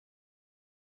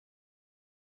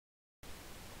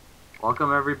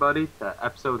Welcome everybody to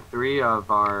episode 3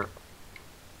 of our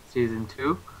season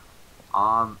 2.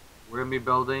 We're gonna be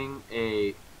building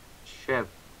a ship,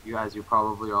 as you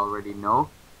probably already know.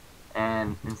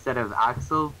 And instead of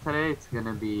Axel today, it's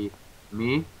gonna be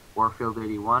me, Warfield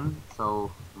 81.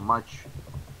 So much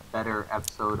better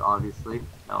episode, obviously.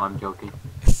 No, I'm joking.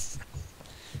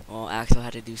 Well, Axel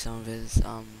had to do some of his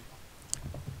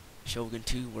Shogun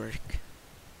 2 work,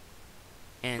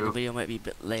 and the True. video might be a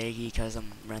bit laggy because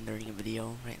I'm rendering a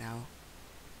video right now.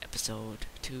 Episode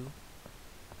 2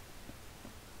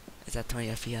 is at 20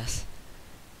 FPS.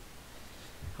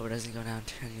 Hope it doesn't go down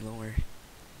to any lower.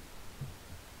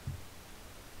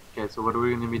 Okay, so what are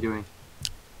we gonna be doing?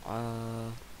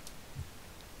 Uh,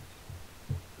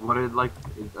 What is like?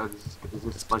 Is let's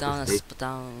this put like a down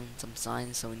state? some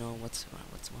signs so we know what's what.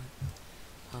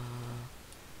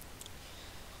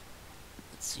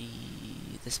 Let's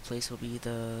see. This place will be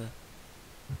the.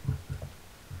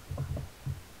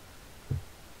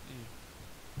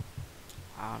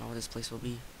 I don't know what this place will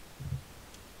be.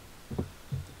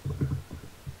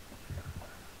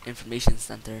 Information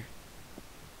center.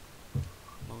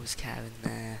 Mo's cabin.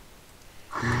 Nah.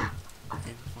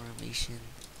 Information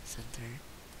center.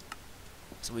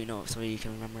 So we know, so we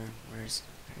can remember where's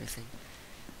everything.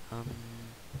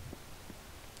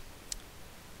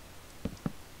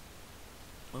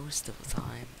 Most of the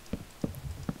time,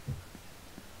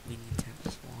 we need to have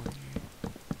this wall here.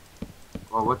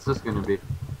 Well, what's this gonna be?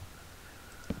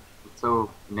 It's so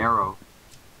narrow.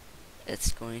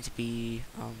 It's going to be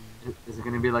Is it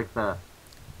gonna be like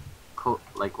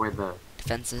like where the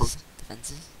defenses.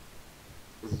 Defenses.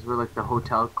 this is where like the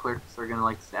hotel clerks are gonna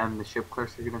like and the ship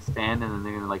clerks are gonna stand and then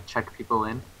they're gonna like check people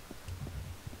in?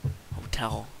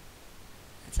 Hotel.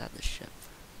 It's at the ship.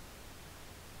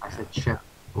 I said ship.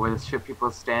 Where the ship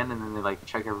people stand and then they like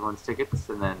check everyone's tickets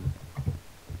and then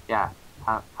yeah.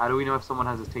 How do we know if someone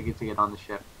has a ticket to get on the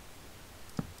ship?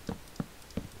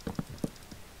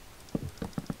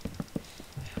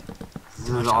 This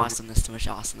Too is much all awesomeness. Too much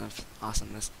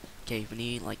awesomeness. Okay, we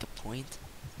need like a point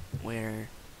where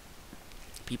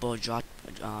people drop,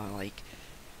 like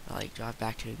drop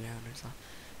back to the ground or something.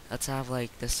 Let's have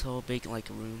like this whole big like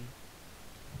room.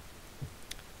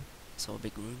 So a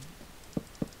big room.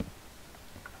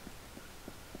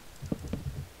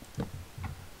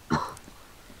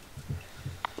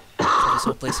 So this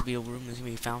whole place will be a room. There's gonna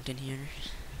be a fountain here.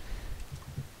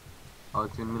 oh,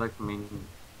 it's gonna be like the main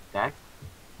deck?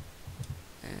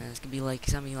 And it's gonna be like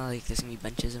something like there's gonna be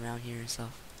benches around here and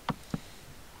stuff.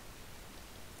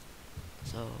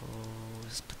 So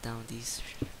just put down these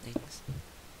things.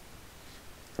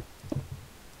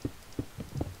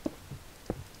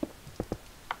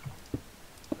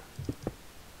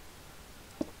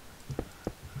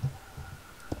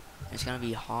 There's gonna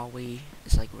be a hallway.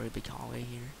 It's like a really big hallway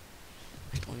here.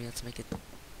 Actually, let's make it a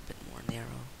bit more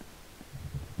narrow.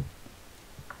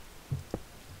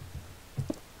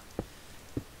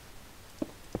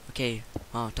 Okay,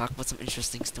 talk about some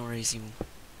interesting stories you've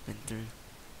been through.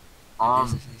 Um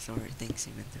Interesting story things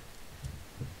you've been through.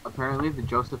 Apparently the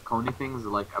Joseph Kony thing is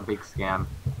like a big scam.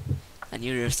 I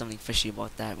knew there was something fishy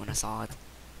about that when I saw it.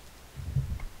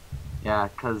 Yeah,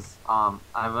 cause I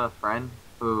have a friend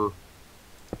who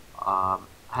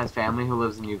has family who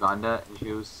lives in Uganda, and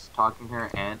she was talking to her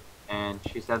aunt, and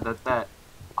she said that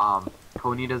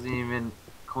Coney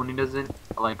doesn't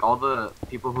like all the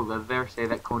people who live there say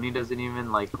that Coney doesn't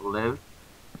even like live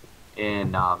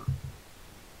in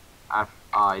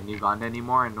in Uganda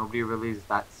anymore, and nobody really is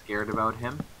that scared about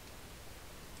him.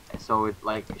 So it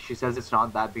like she says it's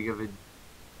not that big of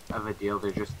a deal.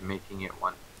 They're just making it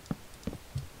one.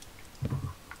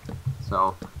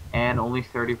 So, and only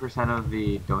 30% of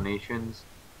the donations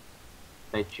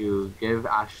that you give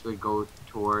actually go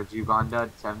towards Uganda.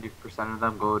 70% of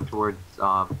them go towards,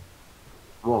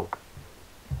 whoa,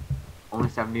 only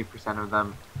 70% of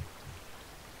them,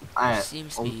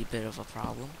 Seems to be a bit of a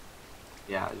problem.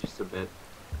 yeah, just a bit.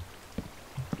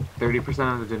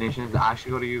 30% of the donations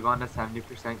actually go to Uganda,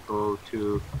 70% go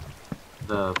to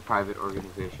the private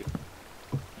organization.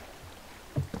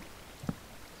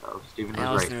 So, Stephen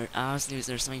was right. I always knew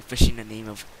there's something fishy in the name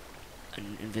of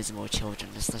invisible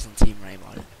children. This doesn't seem right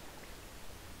about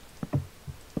it.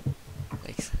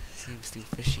 Like, seems too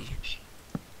fishy.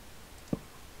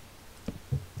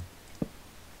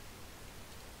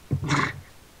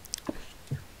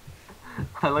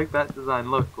 I like that design.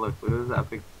 Look at this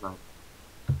epic design.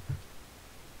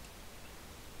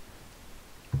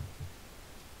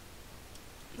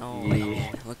 No,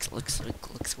 Yeah. no,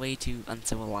 looks way too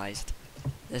uncivilized.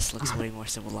 This looks way more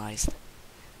civilized.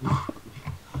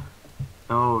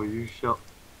 No, you shall.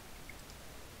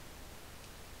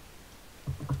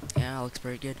 Yeah, it looks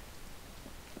pretty good.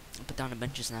 I'll put down the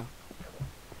benches now.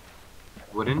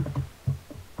 Wooden?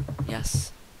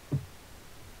 Yes.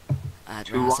 I'd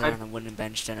Too rather sit wide? on a wooden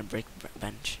bench than a brick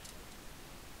bench.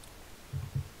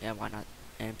 Yeah, why not?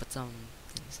 And put some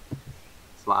things.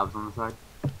 Slabs on the side?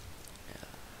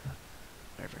 Yeah,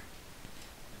 whatever.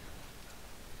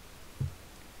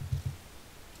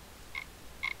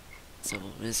 So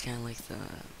this is kind of like the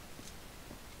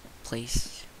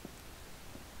place.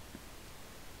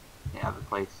 Yeah, the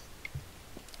place.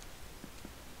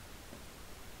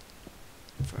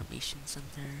 Formation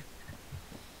center.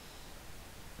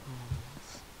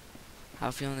 How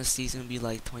I feel this season will be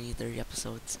like 20, 30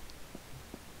 episodes.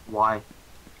 Why?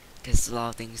 Because there's a lot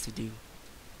of things to do.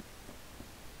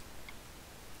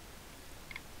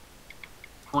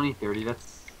 20, 30,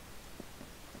 that's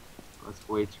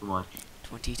way too much.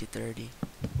 20 to 30.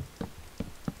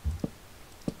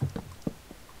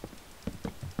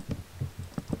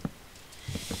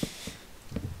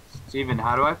 Steven,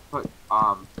 how do I put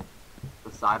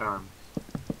the sidearms?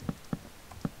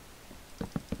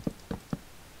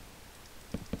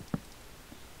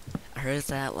 I heard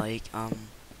that like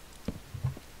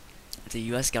the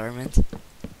U.S. government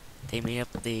they made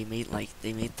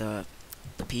the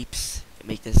peeps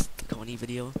make this Coney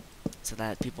video so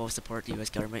that people support the U.S.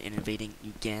 government in invading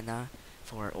Uganda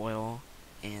for oil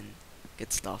and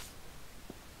good stuff.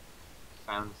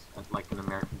 Sounds like an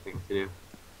American thing to do.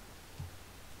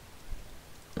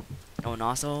 Oh, and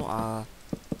also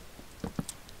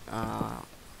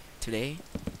today,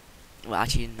 well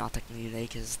actually not technically today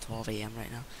because it's 12 a.m. right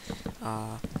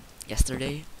now.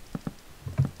 Yesterday,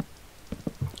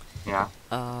 Yeah.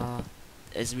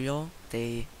 Israel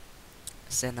they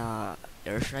sent a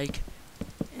airstrike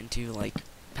into like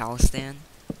Palestine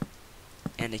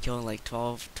and they killed like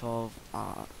 12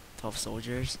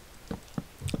 soldiers.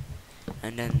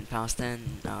 And then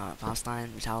Palestine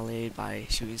retaliated by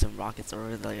shooting some rockets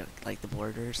over the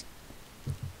borders,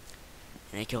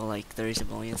 and they killed like 30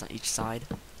 civilians on each side.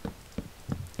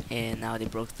 And now they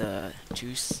broke the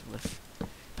truce with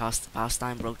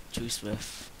Palestine broke truce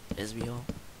with Israel,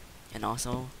 and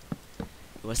also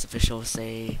U.S. officials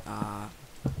say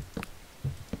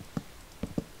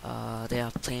they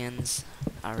have plans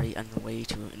already underway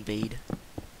to invade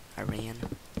Iran,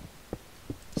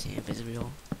 same of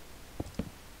Israel.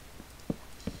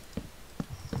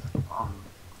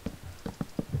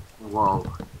 Whoa.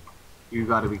 You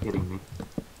gotta be kidding me.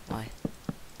 Why?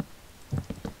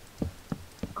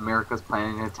 America's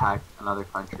planning to attack another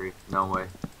country. No way.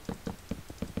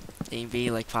 They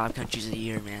invade like 5 countries a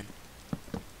year, man.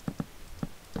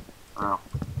 Oh.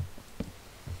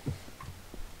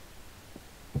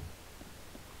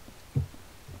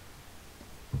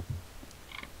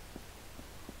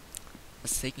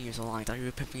 What's taking you so long? I thought you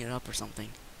were pimping it up or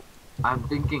something. I'm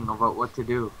thinking about what to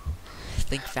do.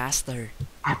 Think faster.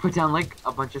 I put down like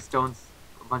a bunch of stones,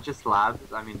 a bunch of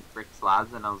slabs, I mean brick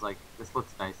slabs, and I was like, this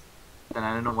looks nice. Then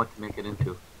I don't know what to make it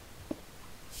into.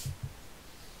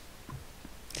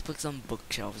 Just put some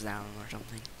bookshelves down or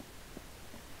something.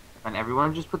 And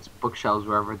everyone just puts bookshelves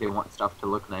wherever they want stuff to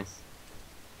look nice.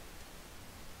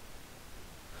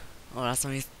 Oh, that's the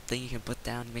only thing you can put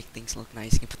down to make things look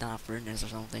nice. You can put down a furnace or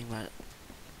something, but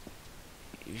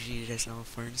usually there's no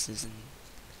furnaces and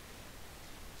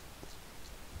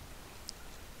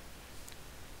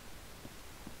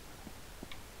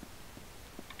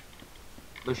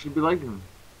There should be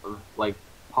like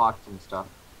pots and stuff.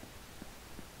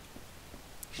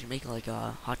 you should make like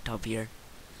a hot tub here.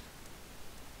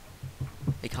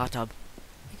 Big hot tub.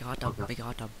 Big hot tub. Okay. Big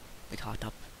hot tub. Big hot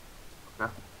tub.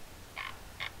 Okay.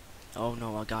 Oh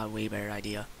no, I got a way better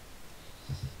idea.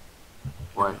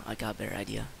 What? No, I got a better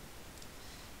idea.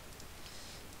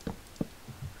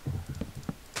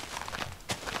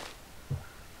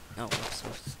 No, whoops.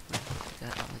 Like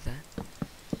that, not like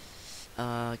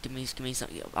that. Give me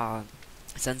some,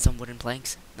 send some wooden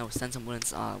planks. No, send some wooden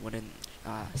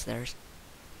stairs.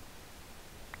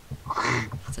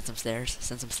 Send some stairs.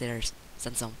 Send some stairs.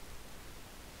 Send some.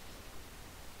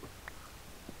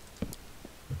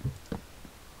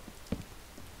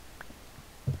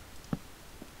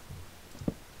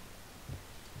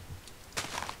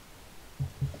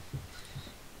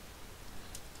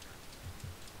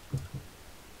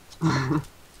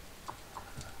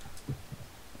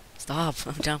 Stop!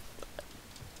 I'm down.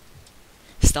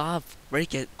 Stop!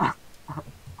 Break it.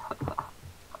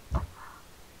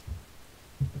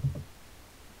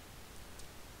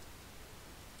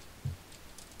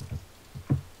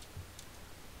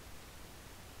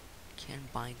 Can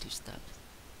bind 2 steps.